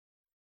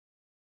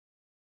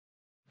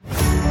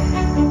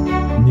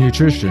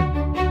nutrition,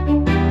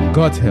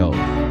 gut health,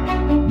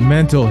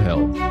 mental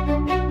health,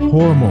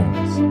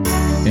 hormones,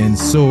 and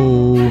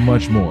so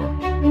much more.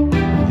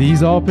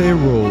 These all play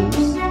roles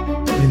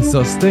in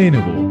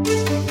sustainable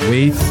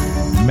weight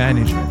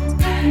management.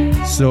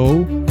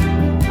 So,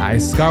 I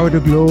scour the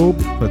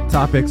globe for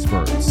top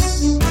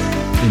experts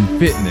in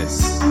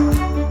fitness,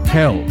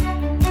 health,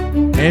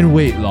 and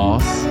weight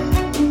loss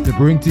to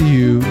bring to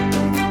you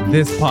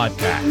this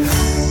podcast.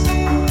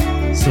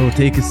 So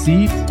take a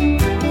seat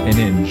and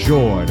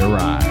enjoy the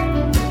ride.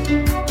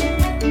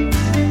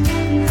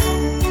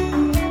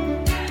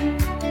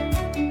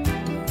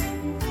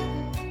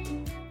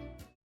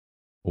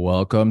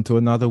 Welcome to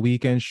another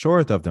weekend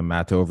short of the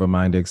Matter Over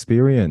Mind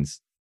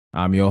experience.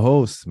 I'm your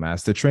host,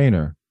 master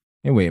trainer,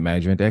 and weight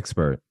management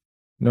expert,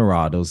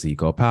 Narado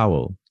Zico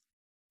Powell.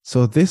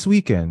 So this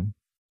weekend,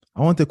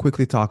 I want to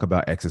quickly talk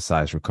about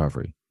exercise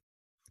recovery.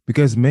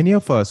 Because many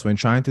of us, when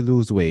trying to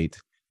lose weight,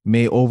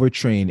 may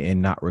overtrain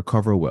and not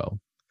recover well.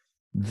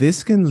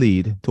 This can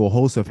lead to a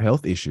host of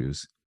health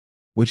issues,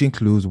 which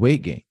includes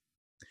weight gain.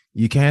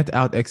 You can't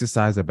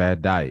out-exercise a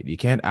bad diet. You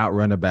can't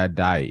outrun a bad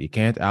diet. You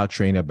can't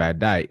out-train a bad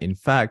diet. In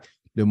fact,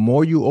 the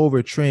more you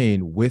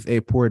overtrain with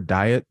a poor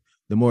diet,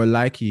 the more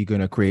likely you're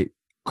going to create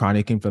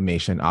chronic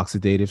inflammation,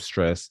 oxidative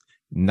stress,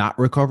 not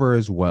recover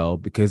as well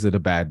because of the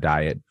bad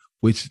diet,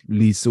 which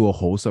leads to a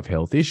host of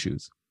health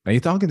issues. Now, you're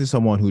talking to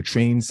someone who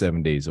trains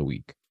 7 days a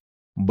week.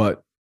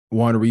 But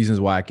one of the reasons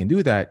why I can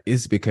do that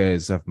is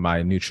because of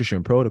my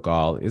nutrition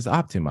protocol is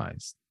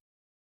optimized.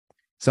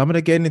 So I'm going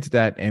to get into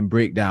that and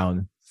break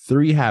down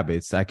 3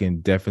 habits that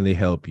can definitely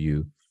help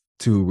you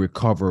to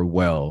recover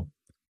well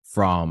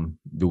from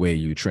the way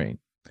you train.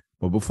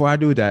 But before I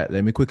do that,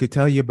 let me quickly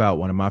tell you about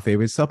one of my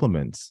favorite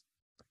supplements.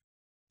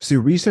 See,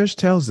 research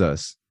tells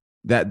us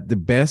that the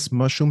best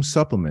mushroom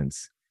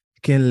supplements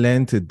can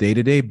lend to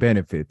day-to-day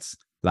benefits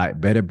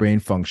like better brain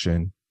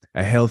function,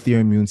 a healthier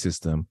immune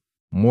system,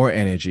 more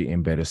energy,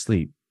 and better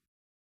sleep.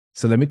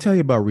 So let me tell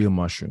you about Real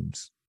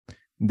Mushrooms.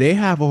 They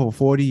have over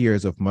 40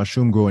 years of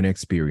mushroom growing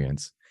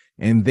experience,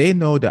 and they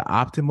know the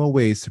optimal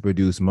ways to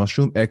produce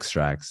mushroom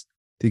extracts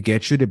to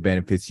get you the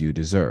benefits you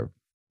deserve.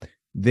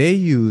 They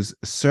use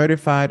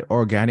certified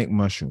organic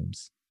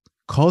mushrooms,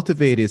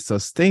 cultivated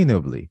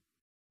sustainably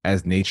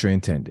as nature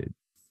intended.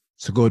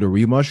 So go to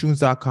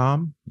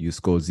realmushrooms.com, use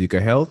code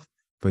ZikaHealth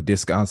for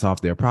discounts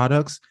off their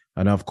products.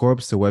 And of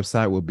course, the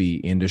website will be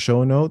in the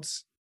show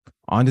notes,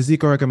 on the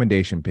Zika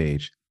recommendation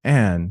page,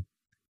 and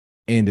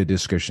in the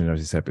description of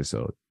this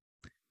episode.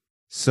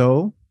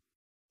 So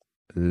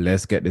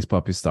let's get this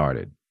puppy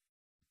started.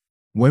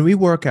 When we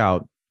work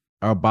out,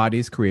 our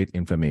bodies create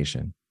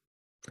inflammation.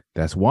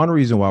 That's one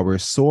reason why we're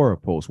sore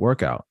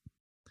post-workout.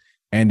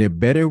 And the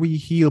better we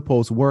heal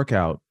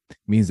post-workout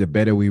means the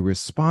better we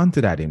respond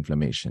to that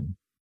inflammation.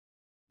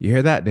 You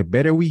hear that? The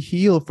better we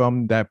heal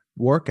from that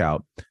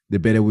workout, the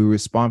better we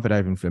respond for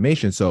that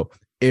inflammation. So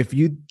if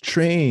you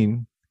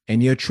train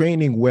and you're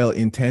training well,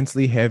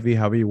 intensely, heavy,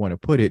 however you want to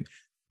put it,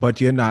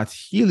 but you're not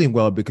healing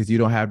well because you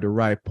don't have the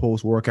right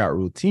post-workout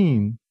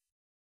routine,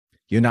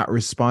 you're not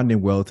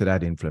responding well to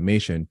that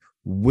inflammation,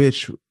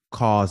 which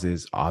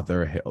causes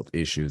other health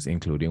issues,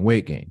 including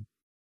weight gain.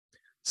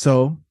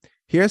 So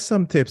here's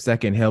some tips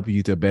that can help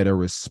you to better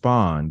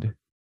respond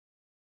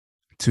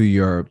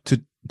to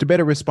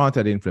better respond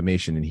to that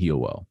inflammation and heal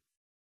well.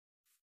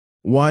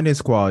 One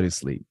is quality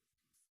sleep.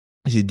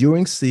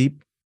 During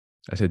sleep,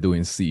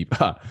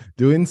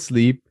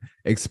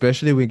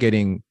 especially when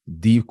getting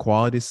deep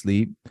quality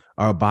sleep,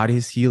 our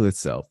bodies heal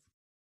itself,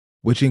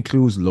 which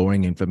includes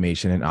lowering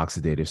inflammation and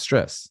oxidative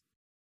stress.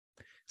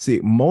 See,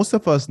 most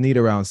of us need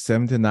around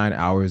 7 to 9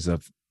 hours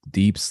of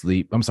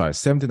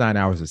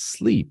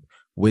sleep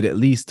with at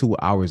least 2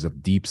 hours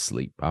of deep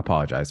sleep. I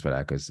apologize for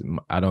that because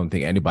I don't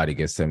think anybody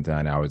gets 7 to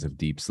 9 hours of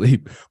deep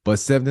sleep, but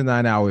 7 to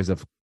 9 hours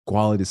of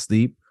quality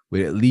sleep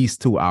with at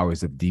least 2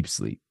 hours of deep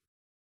sleep.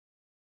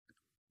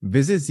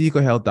 Visit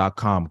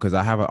ZikaHealth.com because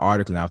I have an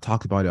article, and I've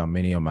talked about it on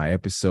many of my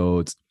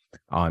episodes.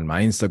 On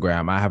my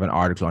Instagram, I have an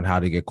article on how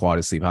to get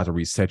quality sleep, how to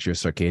reset your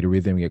circadian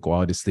rhythm, get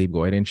quality sleep.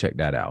 Go ahead and check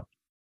that out.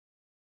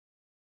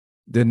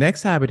 The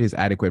next habit is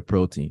adequate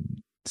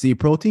protein. See,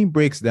 protein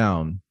breaks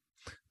down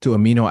to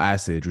amino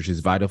acids, which is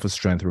vital for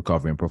strength,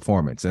 recovery, and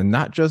performance. And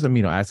not just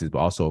amino acids, but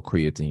also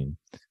creatine,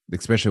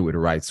 especially with the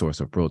right source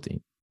of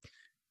protein.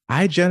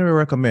 I generally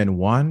recommend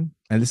 1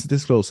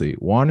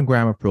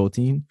 gram of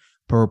protein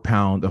per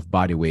pound of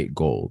body weight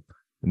goal.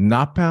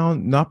 Not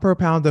per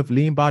pound of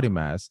lean body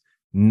mass,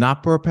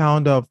 not per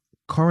pound of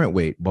current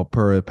weight, but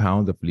per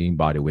pound of lean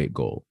body weight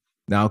goal.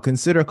 Now,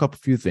 consider a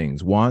few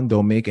things. 1,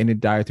 don't make any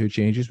dietary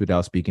changes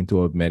without speaking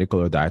to a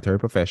medical or dietary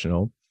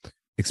professional,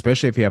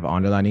 especially if you have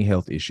underlying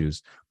health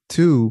issues.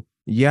 2,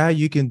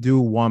 you can do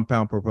 1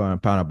 pound per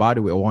pound of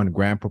body weight or 1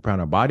 gram per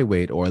pound of body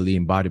weight or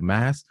lean body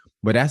mass,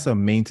 but that's a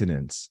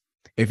maintenance.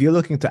 If you're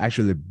looking to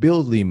actually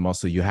build lean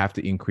muscle, you have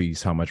to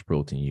increase how much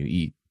protein you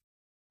eat.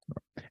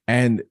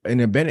 And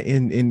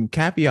in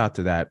caveat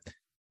to that,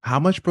 how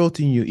much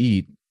protein you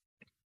eat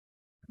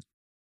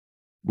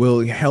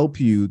will help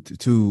you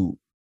to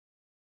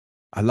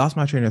I lost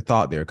my train of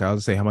thought there because I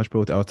was saying how much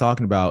protein I was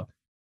talking about.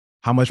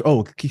 How much?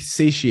 Oh,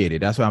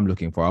 satiated. That's what I'm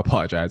looking for. I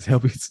apologize.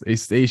 Help you stay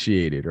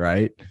satiated,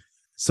 right?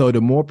 So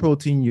the more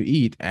protein you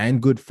eat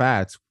and good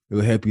fats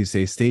will help you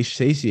stay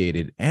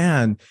satiated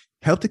and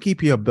help to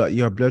keep your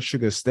blood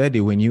sugar steady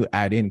when you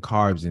add in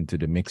carbs into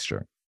the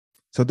mixture.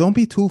 So don't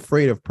be too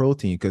afraid of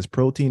protein because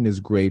protein is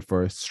great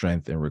for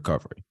strength and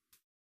recovery.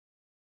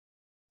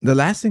 The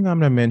last thing I'm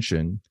going to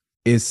mention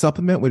is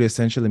supplement with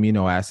essential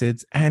amino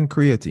acids and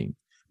creatine.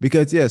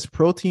 Because yes,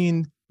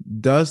 protein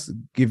does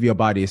give your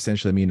body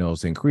essential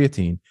aminos and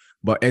creatine,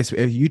 but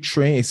if you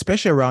train,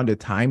 especially around the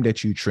time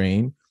that you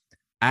train,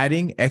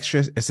 adding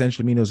extra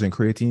essential aminos and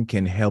creatine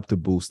can help to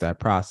boost that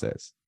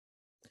process.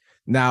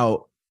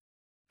 Now,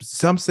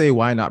 some say,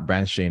 why not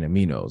branched chain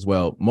aminos?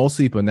 Well, most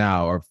people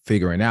now are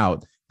figuring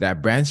out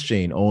that branched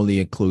chain only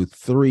include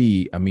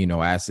 3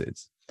 amino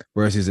acids,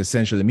 versus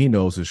essential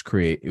aminos,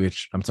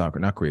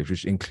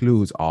 which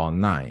includes all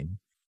 9,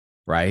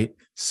 right?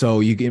 So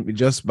you can,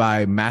 just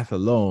by math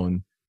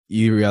alone,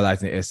 you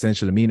realize that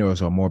essential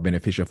aminos are more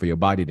beneficial for your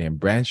body than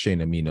branched chain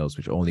aminos,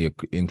 which only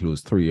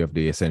includes 3 of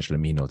the essential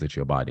aminos that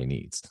your body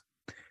needs.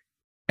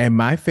 And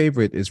my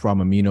favorite is from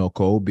Amino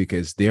Co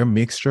because their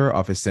mixture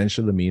of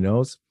essential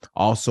aminos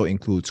also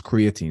includes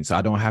creatine. So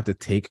I don't have to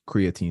take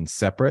creatine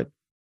separate.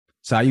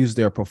 So I use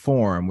their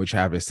Perform, which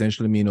have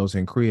essential aminos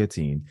and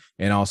creatine,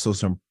 and also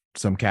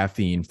some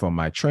caffeine from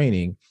my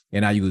training.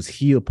 And I use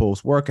Heal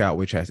post-workout,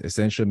 which has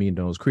essential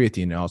aminos,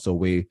 creatine, and also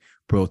whey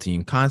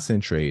protein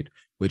concentrate,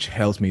 which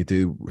helps me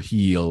to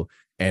heal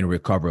and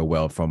recover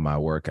well from my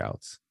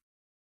workouts.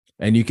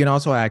 And you can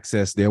also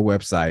access their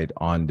website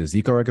on the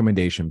Zico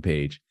recommendation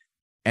page.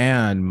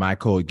 And my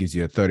code gives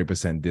you a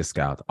 30%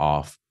 discount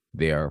off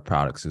their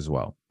products as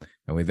well.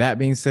 And with that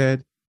being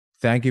said,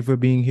 thank you for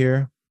being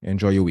here.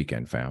 Enjoy your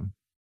weekend, fam.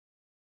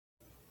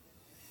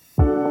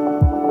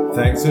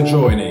 Thanks for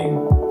joining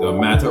the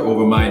Matter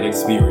Over Mind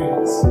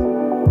experience.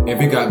 If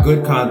you got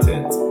good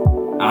content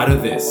out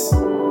of this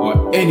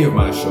or any of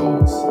my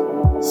shows,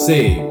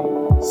 save,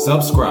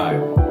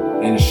 subscribe,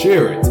 and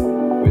share it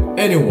with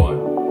anyone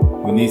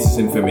who needs this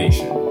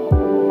information.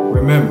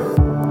 Remember,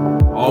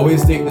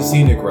 always take the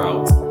scenic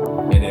route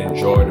and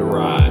enjoy the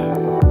ride.